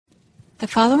The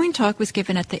following talk was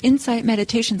given at the Insight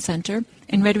Meditation Center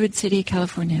in Redwood City,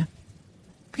 California.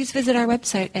 Please visit our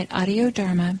website at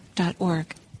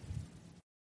audiodharma.org.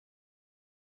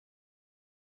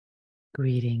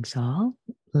 Greetings all.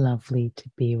 Lovely to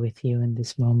be with you in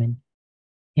this moment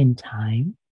in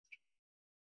time.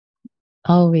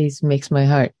 Always makes my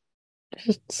heart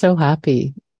just so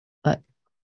happy that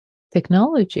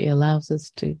technology allows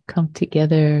us to come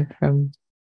together from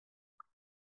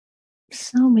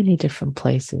so many different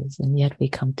places, and yet we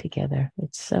come together.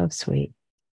 It's so sweet.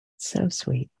 So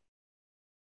sweet.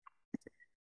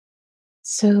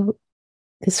 So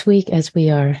this week, as we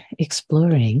are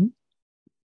exploring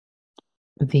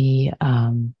the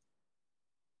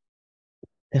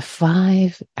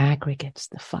 5 aggregates,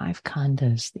 the 5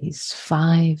 khandhas, these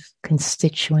 5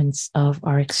 constituents of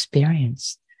our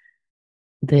experience,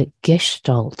 the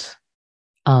gestalt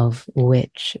of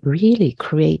which really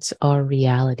creates our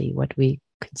reality. What we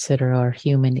consider our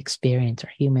human experience,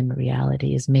 our human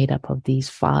reality, is made up of these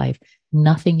 5,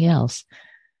 nothing else,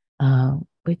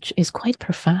 which is quite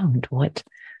profound, what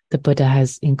the Buddha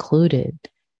has included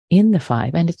in the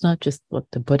 5. And it's not just what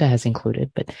the Buddha has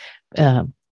included, but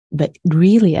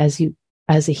really as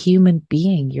a human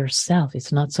being yourself,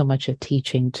 it's not so much a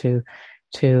teaching to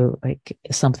like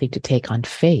something to take on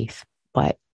faith,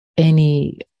 but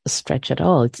any stretch at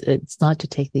all. It's not to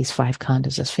take these 5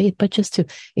 khandhas as faith, but just to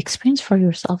experience for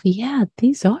yourself. Yeah,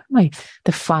 these are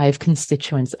the 5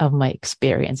 constituents of my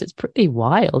experience. It's pretty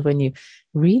wild when you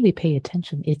really pay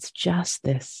attention. It's just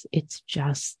this. It's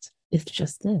just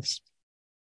this.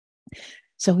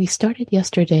 So we started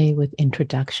yesterday with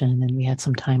introduction, and we had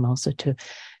some time also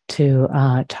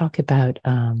to talk about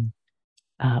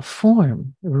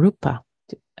form, rupa,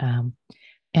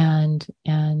 and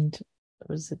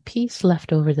there was a piece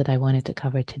left over that I wanted to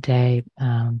cover today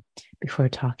before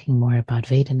talking more about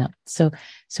Vedana. So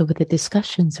with the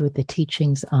discussions, with the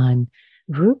teachings on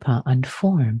rupa, on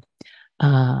form,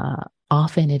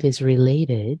 often it is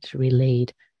relayed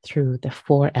through the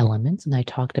 4 elements. And I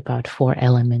talked about 4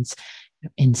 elements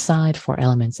inside, 4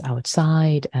 elements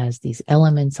outside. As these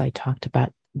elements, I talked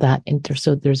about that.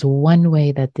 So there's one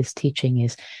way that this teaching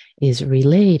is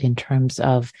relayed in terms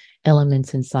of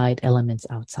elements inside, elements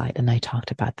outside. And I talked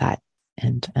about that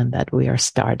and that we are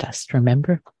stardust,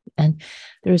 remember? And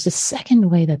there's a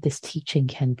second way that this teaching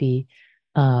can be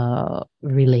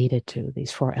related to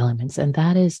these 4 elements. And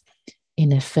that is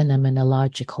in a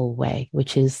phenomenological way,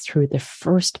 which is through the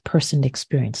first person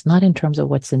experience, not in terms of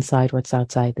what's inside, what's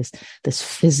outside, this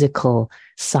physical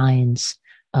science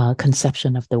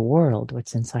conception of the world,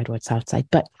 what's inside, what's outside,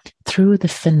 but through the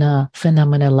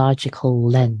phenomenological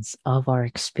lens of our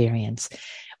experience,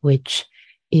 which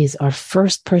is our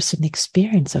first person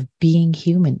experience of being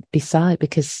human,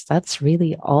 because that's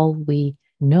really all we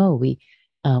know. We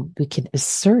can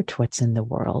assert what's in the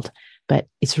world, but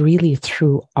it's really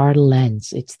through our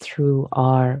lens. It's through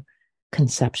our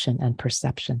conception and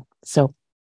perception. So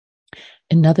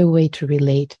another way to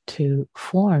relate to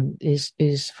form is,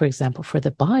 for example, for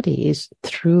the body, is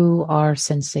through our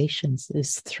sensations,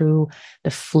 is through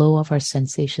the flow of our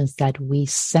sensations that we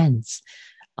sense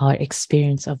our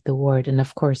experience of the world. And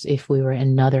of course, if we were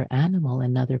another animal,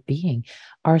 another being,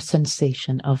 our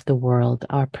sensation of the world,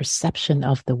 our perception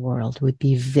of the world would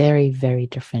be very, very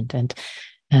different.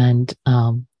 And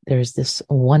there's this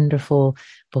wonderful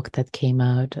book that came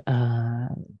out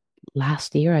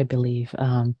last year, I believe.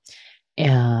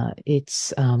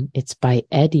 It's by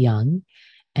Ed Young,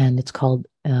 and it's called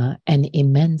An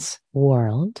Immense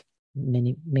World.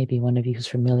 Maybe one of you who's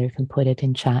familiar can put it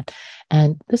in chat.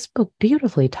 And this book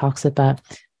beautifully talks about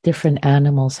different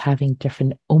animals having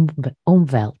different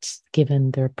umvelts,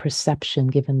 given their perception,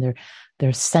 given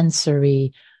their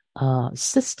sensory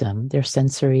system, their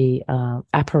sensory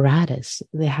apparatus.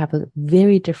 They have a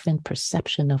very different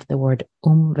perception of the word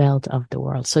umwelt of the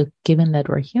world. So given that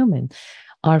we're human,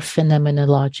 our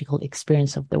phenomenological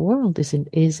experience of the world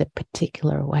is a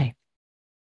particular way.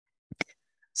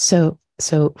 So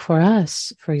for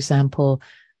us, for example,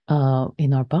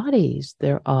 in our bodies,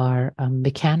 there are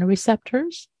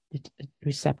mechanoreceptors,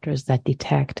 receptors that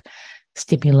detect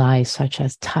stimuli such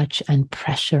as touch and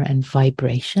pressure and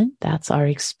vibration. That's our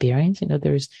experience.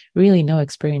 There's really no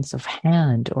experience of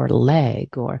hand or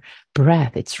leg or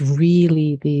breath. It's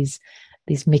really these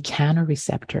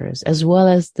mechanoreceptors, as well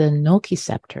as the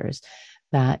nociceptors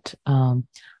that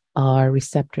are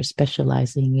receptors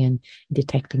specializing in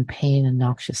detecting pain and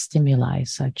noxious stimuli,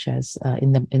 such as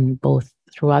in both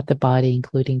throughout the body,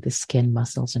 including the skin,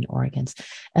 muscles, and organs,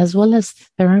 as well as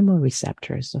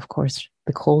thermoreceptors, of course,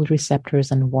 the cold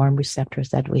receptors and warm receptors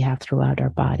that we have throughout our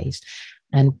bodies.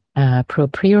 and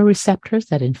proprioceptors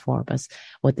that inform us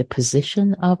what the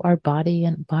position of our body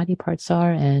and body parts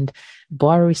are, and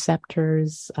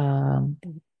baroreceptors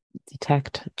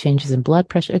detect changes in blood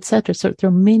pressure, etc. So there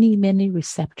are many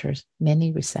receptors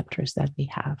that we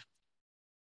have.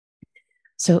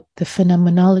 So the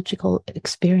phenomenological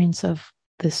experience of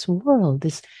this world,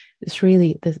 this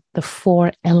really the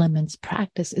four elements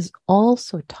practice is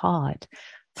also taught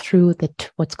through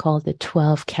what's called the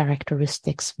 12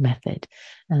 characteristics method.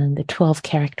 And the 12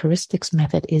 characteristics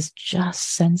method is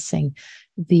just sensing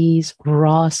these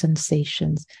raw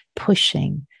sensations,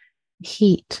 pushing,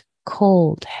 heat,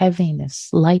 cold, heaviness,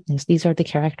 lightness. These are the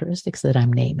characteristics that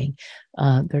I'm naming.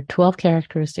 There are 12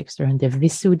 characteristics. They're in the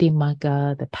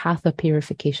Visuddhimagga, the Path of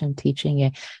Purification teaching,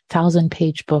 a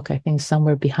 1,000-page book, I think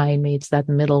somewhere behind me. It's that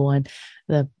middle one,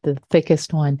 the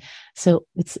thickest one. So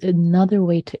it's another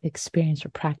way to experience or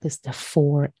practice the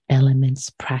four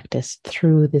elements practice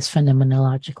through this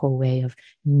phenomenological way of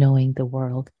knowing the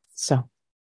world. So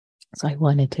I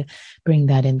wanted to bring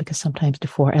that in, because sometimes the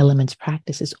four elements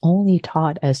practice is only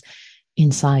taught as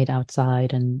inside,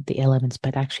 outside, and the elements,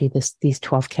 but actually these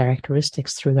 12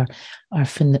 characteristics through the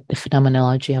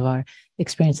phenomenology of our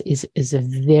experience is a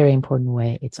very important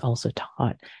way. It's also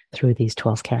taught through these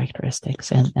 12 characteristics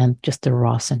and just the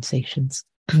raw sensations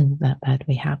that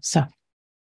we have.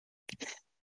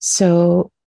 So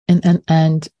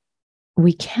and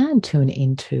we can tune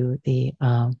into the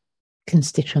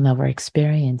constituent of our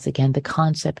experience. Again, the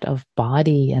concept of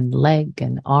body and leg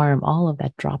and arm, all of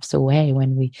that drops away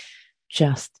when we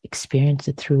just experience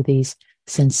it through these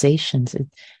sensations.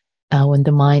 When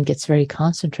the mind gets very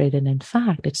concentrated, in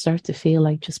fact, it starts to feel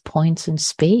like just points in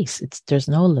space. There's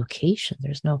no location.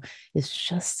 It's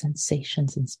just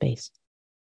sensations in space.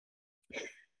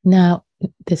 Now,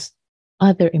 this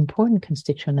other important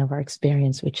constituent of our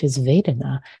experience, which is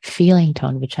Vedana, feeling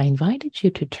tone, which I invited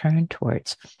you to turn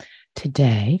towards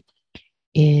today,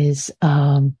 is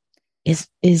a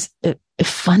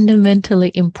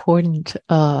fundamentally important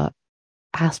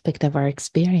aspect of our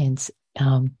experience,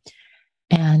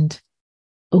 and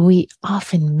we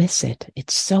often miss it.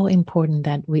 It's so important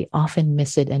that we often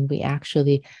miss it, and we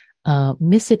actually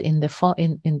miss it in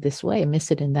this way. Miss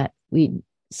it in that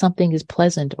something is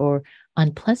pleasant or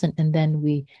unpleasant, and then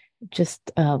we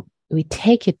just we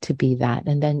take it to be that,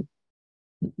 and then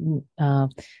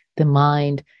the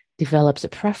mind develops a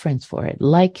preference for it.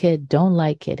 Like it, don't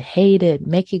like it, hate it,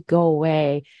 make it go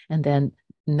away, and then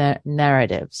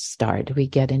narratives start. We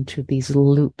get into these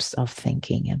loops of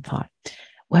thinking and thought.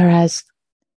 Whereas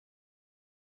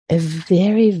a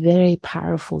very, very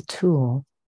powerful tool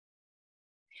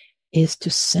is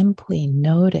to simply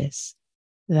notice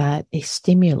that a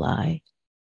stimuli,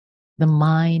 the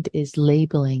mind is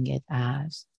labeling it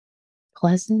as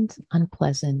pleasant,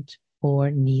 unpleasant,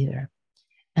 or neither.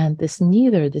 And this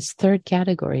third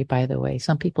category, by the way,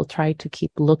 some people try to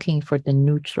keep looking for the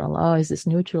neutral. Oh, is this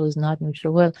neutral? Is not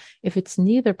neutral? Well, if it's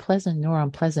neither pleasant nor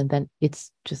unpleasant, then it's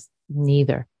just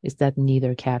neither. Is that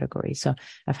neither category? So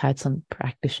I've had some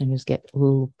practitioners get a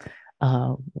little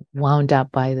wound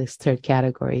up by this third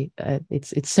category.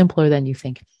 It's simpler than you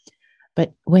think.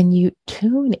 But when you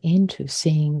tune into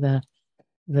seeing the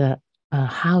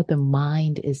how the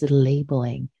mind is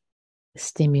labeling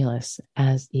stimulus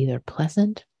as either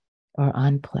pleasant or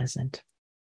unpleasant,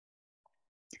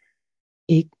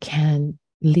 it can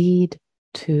lead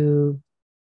to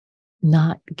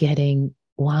not getting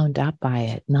wound up by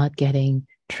it, not getting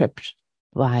tripped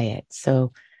by it.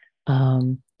 So,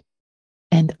 and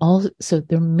also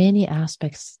there are many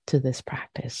aspects to this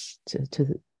practice, to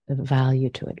the value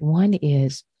to it. One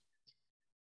is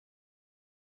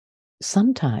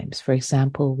sometimes, for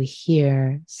example, we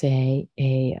hear, say,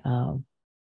 a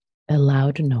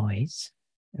loud noise,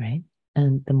 right?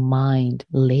 And the mind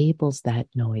labels that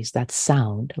noise, that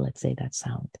sound, let's say that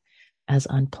sound, as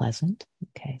unpleasant.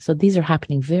 Okay, so these are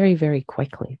happening very, very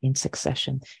quickly in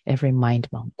succession, every mind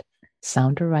moment.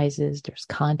 Sound arises, there's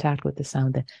contact with the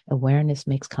sound, the awareness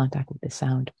makes contact with the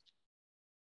sound.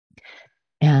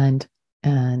 And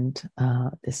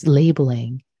this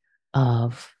labeling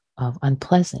of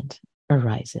unpleasant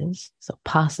arises. So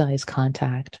pasa is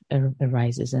contact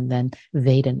arises, and then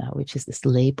Vedana, which is this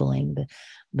labeling,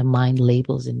 the mind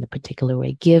labels in a particular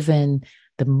way, given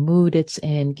the mood it's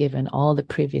in, given all the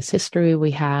previous history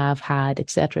we have had,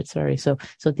 etc., etc.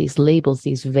 So these labels,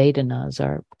 these Vedanas,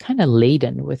 are kind of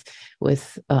laden with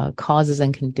causes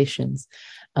and conditions.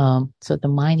 So the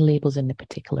mind labels in a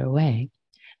particular way,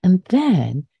 and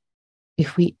then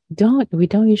if we don't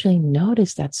usually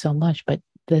notice that so much, but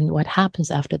then what happens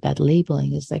after that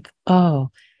labeling is like, oh,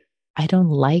 I don't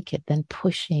like it, then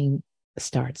pushing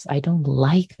starts, I don't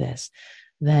like this,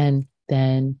 then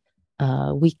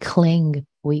we cling,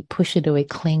 we push it away,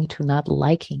 cling to not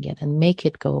liking it and make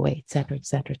it go away, etc.,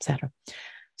 etc., etc.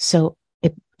 So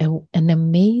an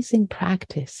amazing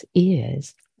practice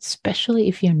is, especially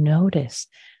if you notice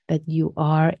that you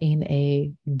are in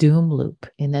a doom loop,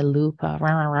 in a loop of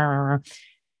rah, rah, rah, rah,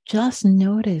 just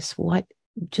notice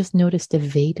the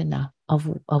Vedana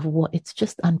of what, it's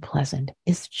just unpleasant.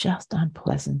 It's just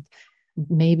unpleasant.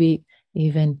 Maybe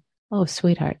even, oh,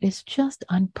 sweetheart, it's just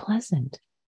unpleasant.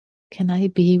 Can I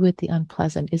be with the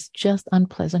unpleasant? It's just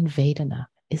unpleasant Vedana.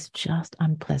 It's just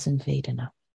unpleasant Vedana.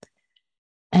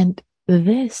 And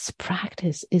this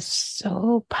practice is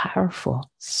so powerful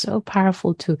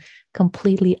to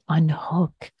completely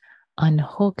unhook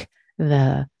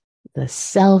the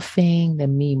selfing, the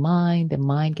me mind, the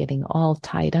mind getting all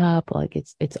tied up, like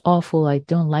it's awful, I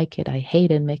don't like it, I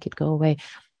hate it, make it go away.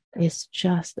 It's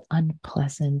just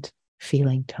unpleasant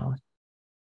feeling tone,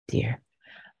 dear.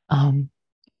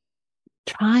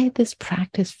 Try this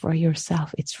practice for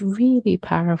yourself. It's really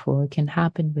powerful. It can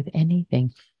happen with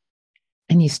anything.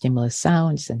 Any stimulus,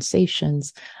 sounds,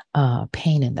 sensations,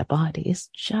 pain in the body. It's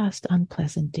just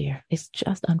unpleasant, dear. It's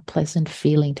just unpleasant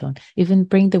feeling tone. Even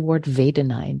bring the word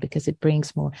Vedana in because it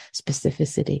brings more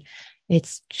specificity.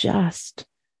 It's just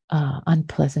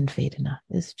unpleasant Vedana.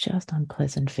 It's just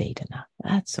unpleasant Vedana.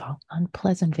 That's all.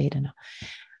 Unpleasant Vedana.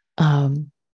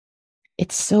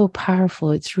 It's so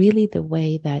powerful. It's really the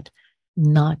way that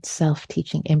not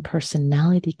self-teaching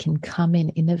impersonality can come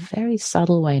in a very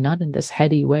subtle way, not in this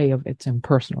heady way of it's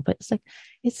impersonal, but it's like,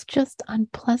 it's just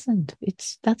unpleasant.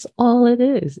 That's all it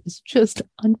is. It's just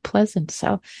unpleasant.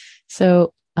 So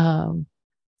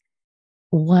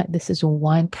this is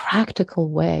one practical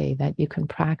way that you can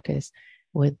practice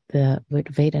with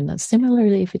Vedana.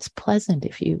 Similarly, if it's pleasant,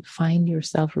 if you find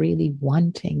yourself really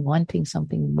wanting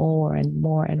something more and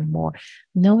more and more,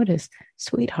 notice,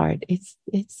 sweetheart, it's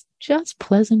just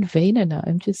pleasant Vedana.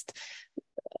 I'm just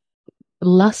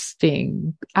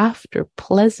lusting after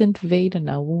pleasant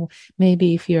Vedana.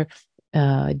 Maybe if you're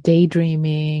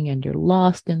daydreaming and you're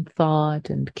lost in thought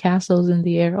and castles in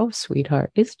the air, oh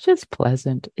sweetheart, it's just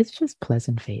pleasant. It's just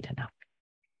pleasant Vedana.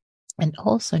 And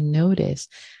also notice,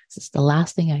 this is the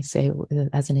last thing I say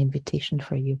as an invitation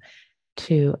for you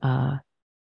to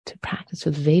practice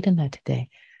with Vedana today.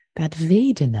 That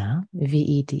Vedana,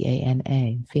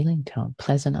 Vedana, feeling tone,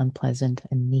 pleasant, unpleasant,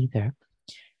 and neither,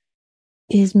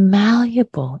 is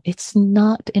malleable. It's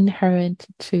not inherent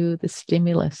to the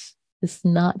stimulus. It's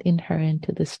not inherent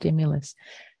to the stimulus.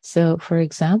 So, for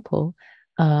example,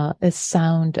 a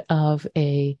sound of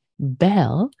a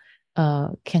bell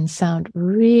can sound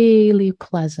really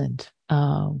pleasant,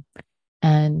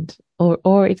 and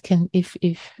or it can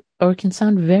or it can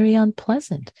sound very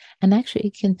unpleasant, and actually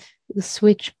it can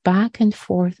switch back and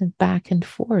forth and back and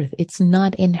forth. It's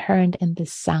not inherent in the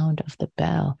sound of the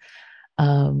bell.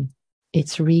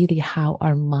 It's really how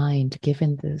our mind,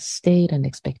 given the state and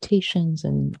expectations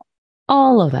and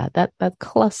all of that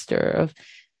cluster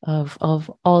of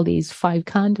all these five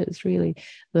khandhas, really,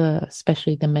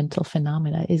 especially the mental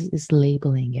phenomena, is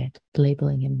labeling it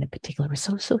in a particular way.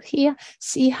 So here,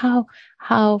 see how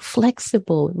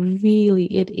flexible really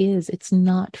it is. It's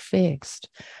not fixed.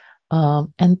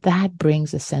 And that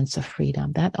brings a sense of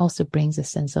freedom. That also brings a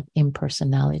sense of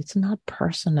impersonality. It's not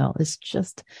personal. It's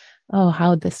just,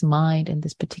 how this mind in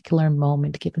this particular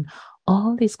moment, given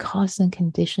all these causes and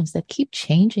conditions that keep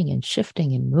changing and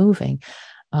shifting and moving,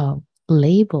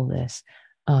 label this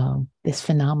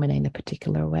phenomena in a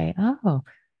particular way. Oh,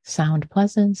 sound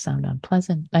pleasant, sound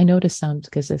unpleasant. I notice sounds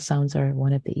because the sounds are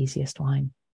one of the easiest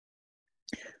ones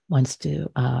to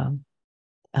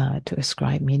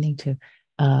ascribe meaning to.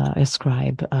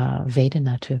 Ascribe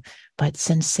Vedana to, but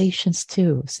sensations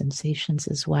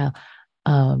as well.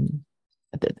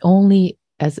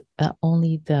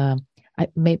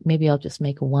 Maybe I'll just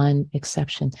make one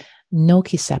exception.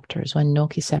 Nociceptors, when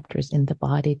nociceptors in the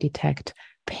body detect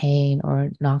pain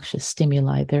or noxious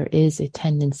stimuli, there is a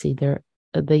tendency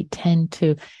they tend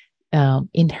to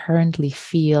inherently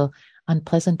feel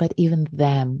unpleasant. But even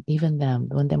them,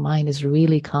 when the mind is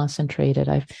really concentrated,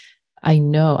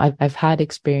 I've had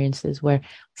experiences where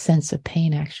sense of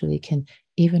pain actually can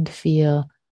even feel,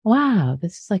 wow,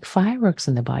 this is like fireworks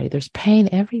in the body. There's pain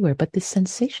everywhere, but this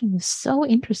sensation is so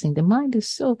interesting. The mind is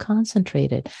so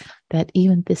concentrated that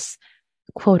even this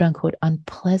quote unquote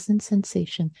unpleasant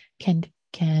sensation can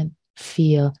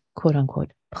feel quote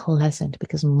unquote pleasant,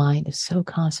 because mind is so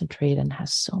concentrated and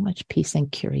has so much peace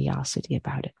and curiosity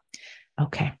about it.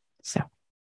 Okay, so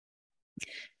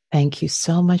thank you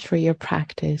so much for your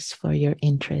practice, for your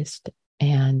interest,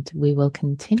 and we will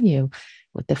continue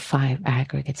with the 5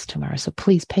 aggregates tomorrow. So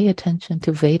please pay attention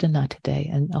to Vedana today,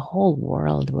 and the whole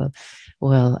world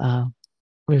will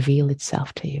reveal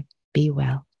itself to you. Be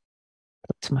well.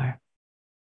 Till tomorrow.